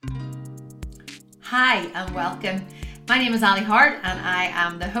Hi and welcome. My name is Ali Hart and I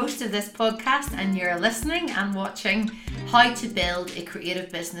am the host of this podcast, and you're listening and watching How to Build a Creative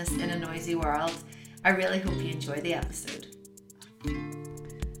Business in a Noisy World. I really hope you enjoy the episode.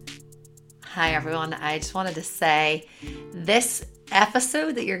 Hi everyone, I just wanted to say this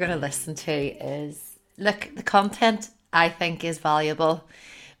episode that you're going to listen to is, look, the content I think is valuable,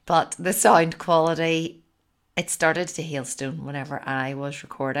 but the sound quality, it started to hailstone whenever I was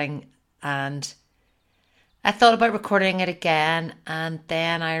recording, and I thought about recording it again, and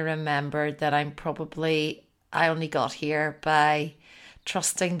then I remembered that I only got here by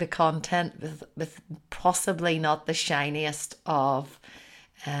trusting the content with possibly not the shiniest of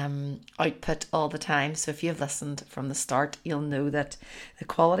output all the time. So if you've listened from the start, you'll know that the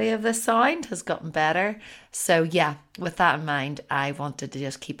quality of the sound has gotten better. So yeah, with that in mind, I wanted to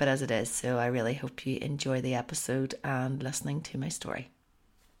just keep it as it is. So I really hope you enjoy the episode and listening to my story.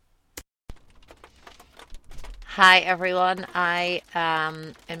 Hi everyone, I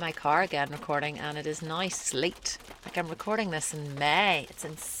am in my car again recording, and it is now sleet. Like, I'm recording this in May. It's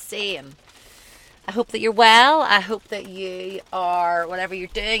insane. I hope that you're well. I hope that you are, whatever you're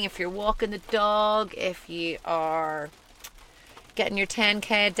doing, if you're walking the dog, if you are getting your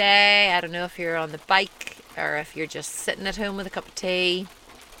 10k a day, I don't know if you're on the bike or if you're just sitting at home with a cup of tea,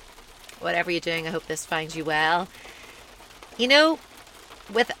 whatever you're doing, I hope this finds you well. You know,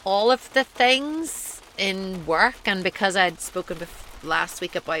 with all of the things in work, and because I'd spoken last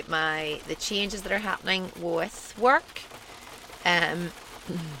week about the changes that are happening with work,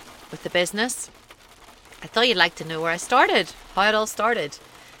 with the business, I thought you'd like to know where I started, how it all started.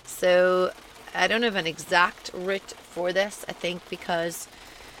 So I don't have an exact route for this, I think, because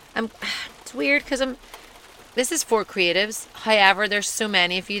it's weird because this is for creatives. However, there's so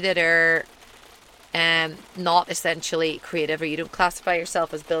many of you that are not essentially creative, or you don't classify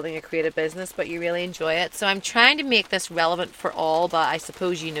yourself as building a creative business, but you really enjoy it. So I'm trying to make this relevant for all, but I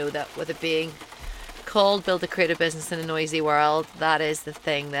suppose you know that with it being called Build a Creative Business in a Noisy World, that is the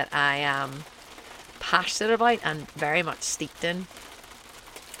thing that I am passionate about and very much steeped in.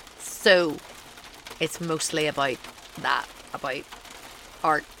 So it's mostly about that, about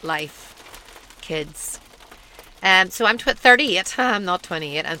art, life, kids. So I'm 38, I'm not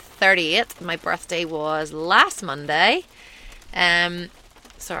 28, I'm 38. My birthday was last Monday.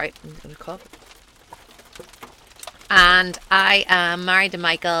 Sorry, I'm going to cough. And I am married to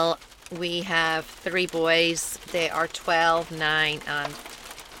Michael. We have 3 boys. They are 12, 9 and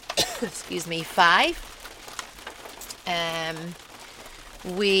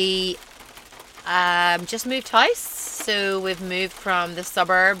 5. We just moved house, so we've moved from the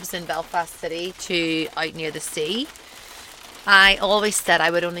suburbs in Belfast City to out near the sea. I always said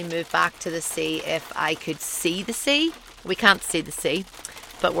I would only move back to the sea if I could see the sea. We can't see the sea,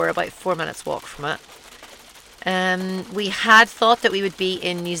 but we're about 4 minutes walk from it. We had thought that we would be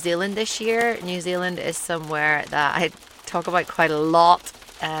in New Zealand this year. New Zealand is somewhere that I talk about quite a lot.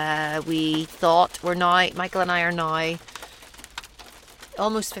 We thought Michael and I are now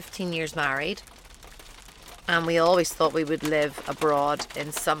almost 15 years married, and we always thought we would live abroad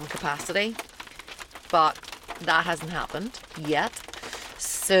in some capacity, but that hasn't happened yet.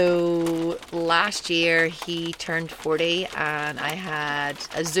 So last year he turned 40 and I had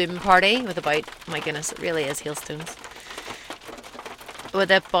a Zoom party with about, my goodness, it really is hailstones, with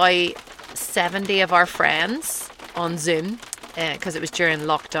about 70 of our friends on Zoom, because it was during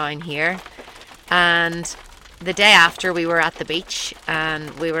lockdown here. And the day after, we were at the beach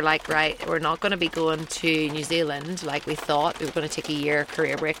and we were like, right, we're not going to be going to New Zealand like we thought. We were going to take a year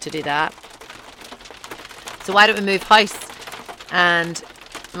career break to do that. So why don't we move house? And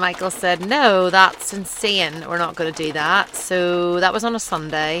Michael said, no, that's insane. We're not going to do that. So that was on a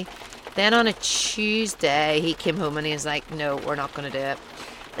Sunday. Then on a Tuesday, he came home and he was like, no, we're not going to do it.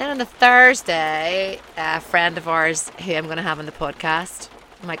 Then on a Thursday, a friend of ours who I'm going to have on the podcast,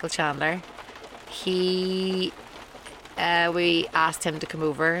 Michael Chandler, we asked him to come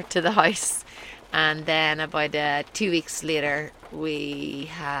over to the house, and then about 3 weeks later, we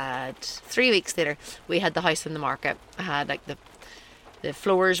had the house in the market. I had like the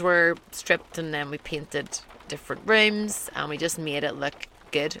floors were stripped, and then we painted different rooms, and we just made it look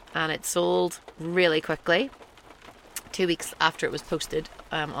good, and it sold really quickly 2 weeks after it was posted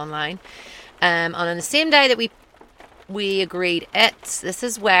online. And on the same day that we agreed this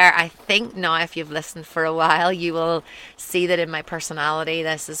is where I think now, if you've listened for a while, you will see that in my personality,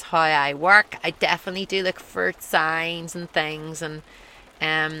 this is how I work. I definitely do look for signs and things, and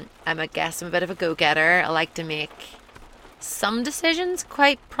I'm a bit of a go-getter. I like to make some decisions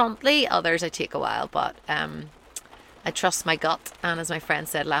quite promptly, others I take a while, but I trust my gut. And as my friend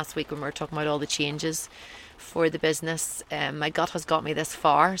said last week when we were talking about all the changes for the business, my gut has got me this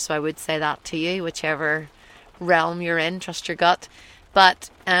far. So I would say that to you, whichever realm you're in, trust your gut. But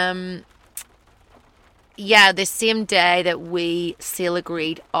yeah, the same day that we sale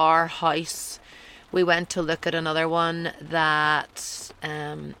agreed our house, we went to look at another one that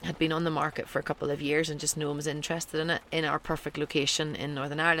had been on the market for a couple of years and just no one was interested in it, in our perfect location in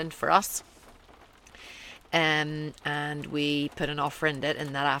Northern Ireland for us. And we put an offer in it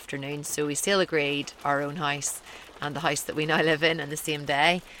in that afternoon. So we sale agreed our own house and the house that we now live in the same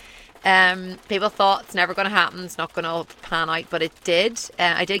day. People thought it's never going to happen, it's not going to pan out, but it did.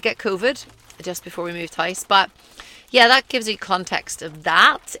 I did get COVID just before we moved house, but yeah, that gives you context of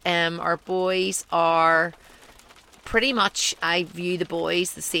that. Our boys are pretty much, I view the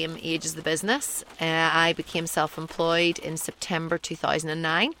boys the same age as the business. I became self-employed in September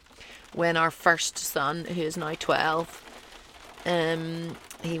 2009 when our first son, who is now 12,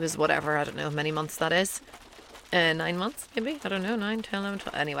 he was whatever, I don't know how many months that is. 9 months, maybe? I don't know, 9, 10, 11,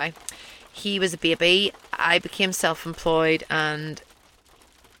 12. Anyway, he was a baby. I became self-employed, and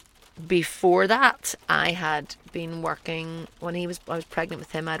before that, I had been working, when I was pregnant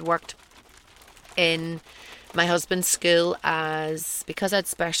with him, I'd worked in my husband's school because I'd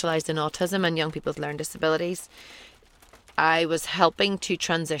specialised in autism and young people with learning disabilities. I was helping to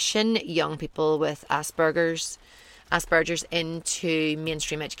transition young people with Asperger's into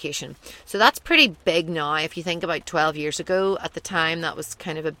mainstream education. So that's pretty big now. If you think about 12 years ago, at the time, that was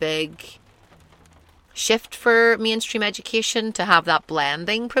kind of a big shift for mainstream education to have that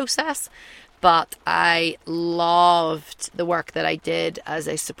blending process. But I loved the work that I did as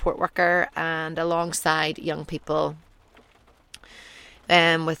a support worker and alongside young people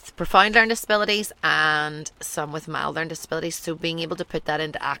with profound learning disabilities and some with mild learning disabilities. So being able to put that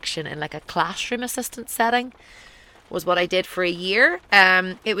into action in like a classroom assistant setting was what I did for a year.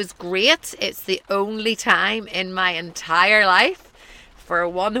 It was great. It's the only time in my entire life for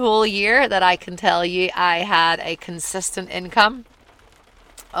one whole year that I can tell you I had a consistent income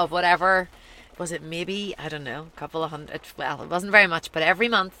of whatever. Was it maybe, I don't know, a couple of hundred? Well, it wasn't very much, but every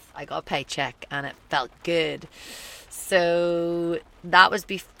month I got a paycheck and it felt good. So that was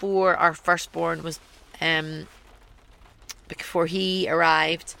before our firstborn was, before he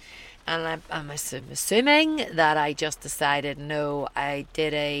arrived. And I'm assuming that I just decided, no, I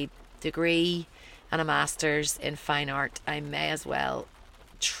did a degree and a master's in fine art. I may as well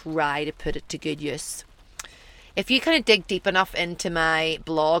try to put it to good use. If you kind of dig deep enough into my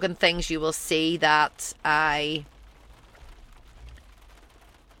blog and things, you will see that I'm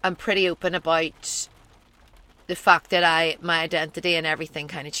pretty open about the fact that my identity and everything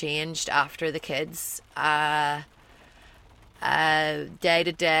kind of changed after the kids.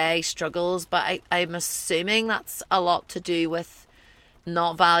 Day-to-day struggles, but I'm assuming that's a lot to do with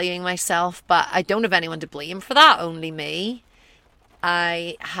not valuing myself, but I don't have anyone to blame for that, only me.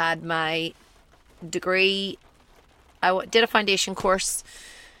 I had my degree, I did a foundation course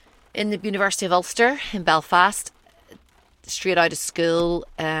in the University of Ulster in Belfast, straight out of school.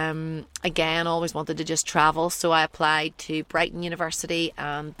 Again, always wanted to just travel, so I applied to Brighton University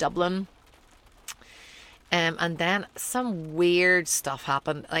and Dublin. And then some weird stuff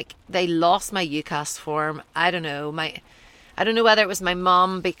happened. Like, they lost my UCAS form. I don't know whether it was my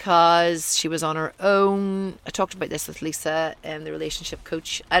mum because she was on her own. I talked about this with Lisa, the relationship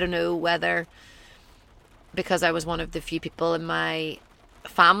coach. I don't know whether because I was one of the few people in my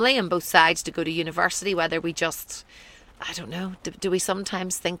family on both sides to go to university, whether we just, I don't know. Do we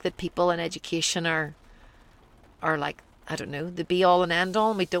sometimes think that people in education are like, I don't know, the be all and end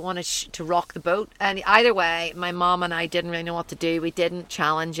all, and we don't want to rock the boat. And either way, my mom and I didn't really know what to do. We didn't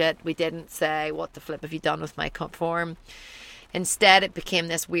challenge it. We didn't say, what the flip have you done with my form? Instead, it became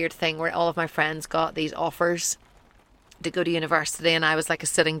this weird thing where all of my friends got these offers to go to university, and I was like a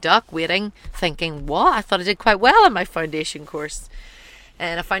sitting duck waiting, thinking, what? I thought I did quite well in my foundation course.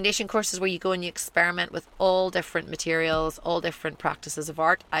 And a foundation course is where you go and you experiment with all different materials, all different practices of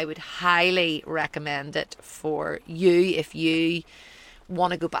art. I would highly recommend it for you if you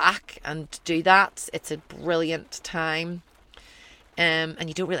want to go back and do that. It's a brilliant time. And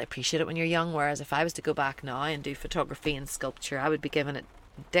you don't really appreciate it when you're young. Whereas if I was to go back now and do photography and sculpture, I would be giving it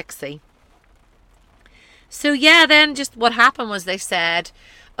Dixie. So yeah, then just what happened was they said,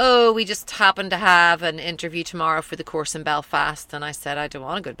 oh, we just happen to have an interview tomorrow for the course in Belfast. And I said, I don't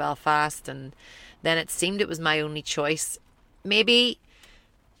want to go to Belfast. And then it seemed it was my only choice. Maybe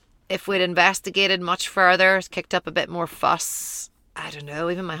if we'd investigated much further, kicked up a bit more fuss, I don't know,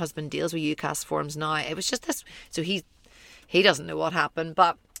 even my husband deals with UCAS forms now. It was just this, so he doesn't know what happened.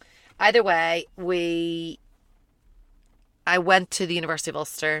 But either way, we I went to the University of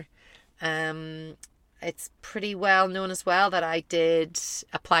Ulster. It's pretty well known as well that I did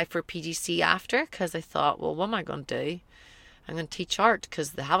apply for PGC after, because I thought, well, what am I going to do? I'm going to teach art,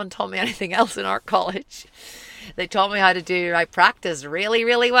 because they haven't taught me anything else in art college. They taught me how to do right practice really,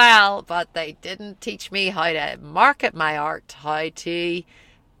 really well, but they didn't teach me how to market my art, how to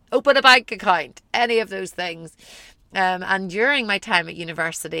open a bank account, any of those things. And during my time at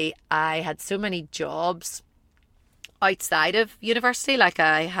university, I had so many jobs outside of university. Like,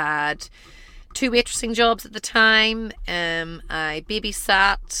 I had 2 waitressing jobs at the time. I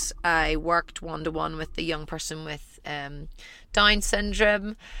babysat. I worked one-to-one with the young person with Down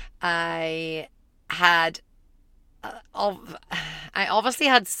syndrome. I obviously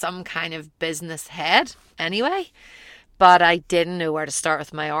had some kind of business head anyway, but I didn't know where to start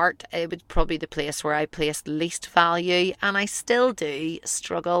with my art. It would probably be the place where I placed least value, and I still do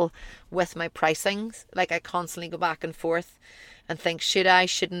struggle with my pricings. Like, I constantly go back and forth and think, should I,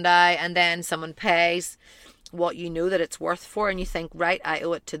 shouldn't I? And then someone pays what you know that it's worth for, and you think, right, I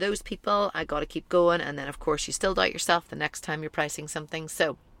owe it to those people, I got to keep going. And then of course you still doubt yourself the next time you're pricing something.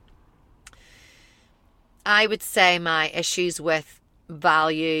 So I would say my issues with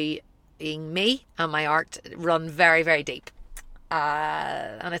valuing me and my art run very, very deep.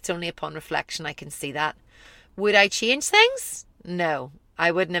 And it's only upon reflection I can see that. Would I change things? No,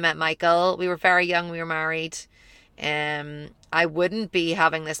 I wouldn't have met Michael. We were very young, we were married. I wouldn't be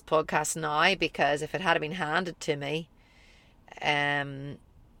having this podcast now, because if it had been handed to me,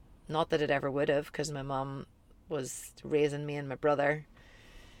 not that it ever would have, because my mum was raising me and my brother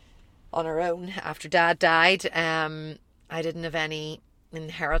on her own after Dad died. I didn't have any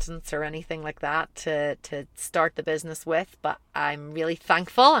inheritance or anything like that to start the business with, but I'm really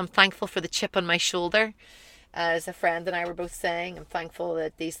thankful. I'm thankful for the chip on my shoulder, as a friend and I were both saying. I'm thankful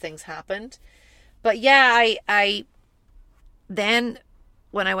that these things happened. But yeah, I then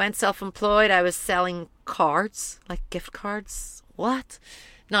when I went self-employed, I was selling cards, like gift cards. What?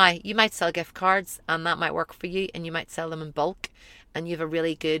 Now, you might sell gift cards and that might work for you, and you might sell them in bulk and you have a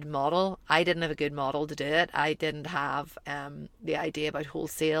really good model. I didn't have a good model to do it. I didn't have the idea about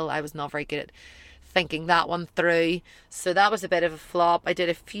wholesale. I was not very good at thinking that one through. So that was a bit of a flop. I did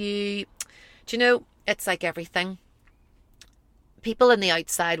a few, do you know, it's like everything. People on the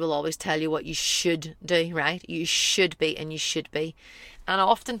outside will always tell you what you should do, right? You should be, and you should be. And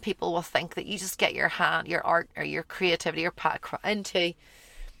often people will think that you just get your art or your creativity or into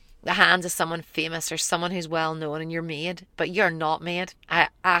the hands of someone famous or someone who's well known, and you're made. But you're not made. I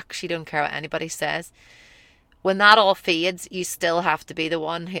actually don't care what anybody says. When that all fades, you still have to be the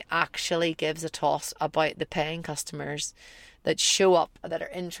one who actually gives a toss about the paying customers that show up, that are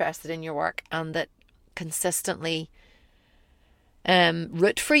interested in your work, and that consistently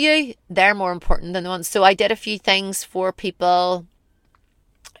root for you. They're more important than the ones. So I did a few things for people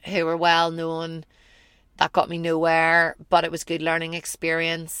who were well known. That got me nowhere, but it was good learning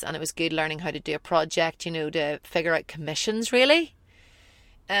experience, and it was good learning how to do a project, you know, to figure out commissions really.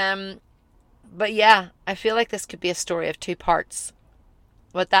 But yeah, I feel like this could be a story of 2 parts.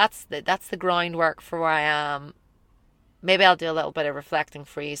 But that's the groundwork for where I am. Maybe I'll do a little bit of reflecting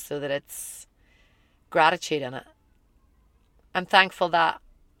for you so that it's gratitude in it. I'm thankful that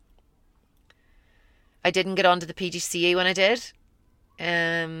I didn't get onto the PGCE when I did.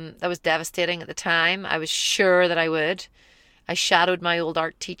 That was devastating at the time. I was sure that I would. I shadowed my old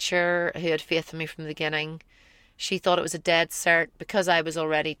art teacher who had faith in me from the beginning. She thought it was a dead cert because I was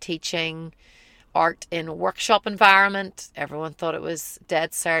already teaching art in a workshop environment. Everyone thought it was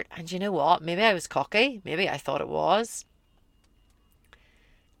dead cert. And you know what? Maybe I was cocky. Maybe I thought it was.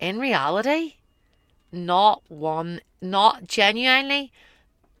 In reality, not genuinely,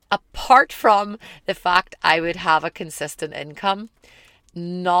 apart from the fact I would have a consistent income,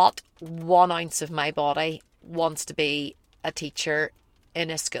 not 1 ounce of my body wants to be a teacher in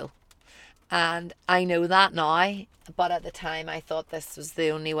a school. And I know that now, but at the time I thought this was the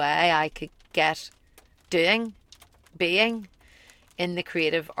only way I could get being in the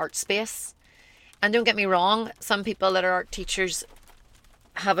creative art space. And don't get me wrong, some people that are art teachers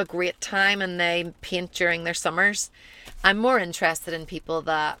have a great time and they paint during their summers. I'm more interested in people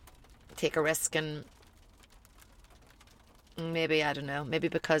that take a risk, and maybe, I don't know, maybe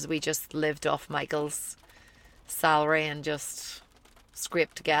because we just lived off Michael's salary and just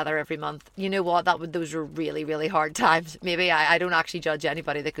scraped together every month. You know what, those were really, really hard times. Maybe I don't actually judge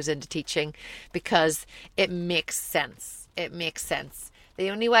anybody that goes into teaching, because it makes sense. It makes sense. The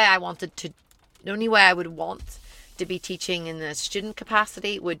only way I would want to be teaching in the student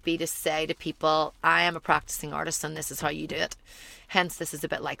capacity would be to say to people, I am a practicing artist and this is how you do it. Hence, this is a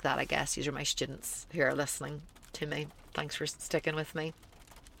bit like that, I guess. These are my students who are listening. stuff to me. Thanks for sticking with me.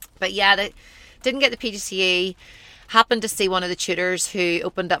 But yeah, didn't get the PGCE. Happened to see one of the tutors who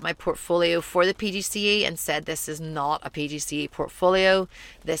opened up my portfolio for the PGCE and said this is not a PGCE portfolio.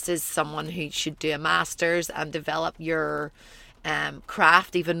 This is someone who should do a master's and develop your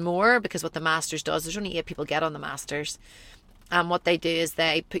craft even more, because what the master's does, there's only 8 people get on the master's. And what they do is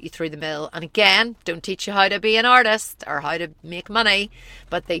they put you through the mill. And again, don't teach you how to be an artist or how to make money,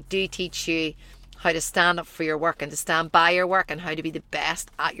 but they do teach you how to stand up for your work and to stand by your work and how to be the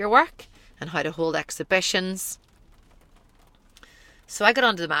best at your work and how to hold exhibitions. So I got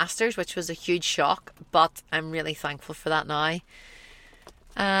onto the Masters, which was a huge shock, but I'm really thankful for that now.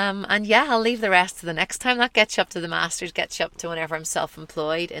 And yeah, I'll leave the rest to the next time. That gets you up to the Masters, gets you up to whenever I'm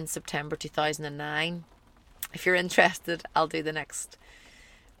self-employed in September 2009. If you're interested, I'll do the next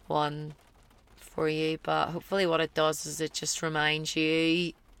one for you. But hopefully what it does is it just reminds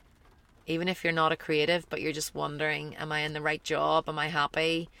you, even if you're not a creative, but you're just wondering, am I in the right job? Am I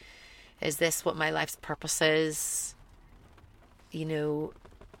happy? Is this what my life's purpose is? You know,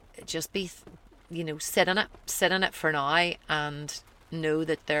 just be, you know, sit in it for now and know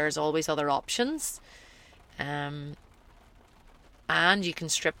that there's always other options. And you can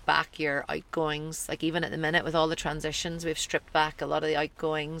strip back your outgoings. Like even at the minute with all the transitions, we've stripped back a lot of the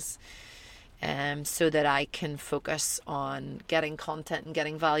outgoings so that I can focus on getting content and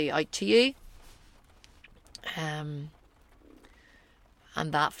getting value out to you. And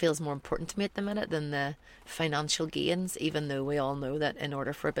that feels more important to me at the minute than the financial gains, even though we all know that in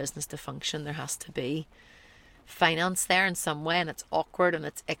order for a business to function, there has to be finance there in some way, and it's awkward and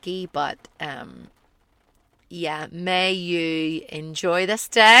it's icky, but yeah, may you enjoy this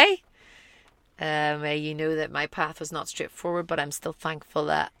day. May you know that my path was not straightforward, but I'm still thankful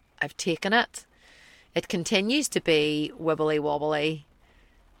that I've taken it. It continues to be wibbly wobbly,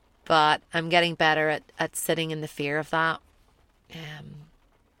 but I'm getting better at sitting in the fear of that.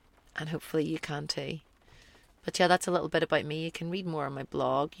 And hopefully you can too. But yeah, that's a little bit about me. You can read more on my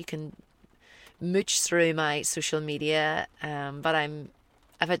blog. You can mooch through my social media. But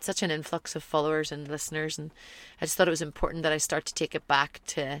I've had such an influx of followers and listeners, and I just thought it was important that I start to take it back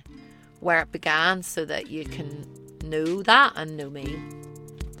to where it began so that you can know that and know me.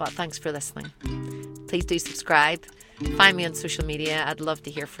 But thanks for listening. Please do subscribe. Find me on social media. I'd love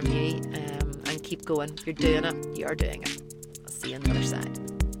to hear from you, and keep going. You're doing it. You are doing it. I'll see you on the other side.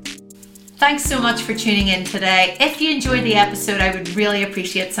 Thanks so much for tuning in today. If you enjoyed the episode, I would really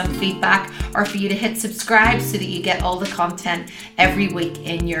appreciate some feedback, or for you to hit subscribe so that you get all the content every week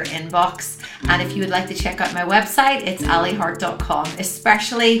in your inbox. And if you would like to check out my website, it's alihart.com,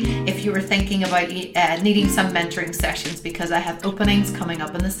 especially if you were thinking about needing some mentoring sessions, because I have openings coming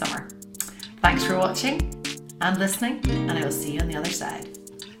up in the summer. Thanks for watching and listening, and I will see you on the other side.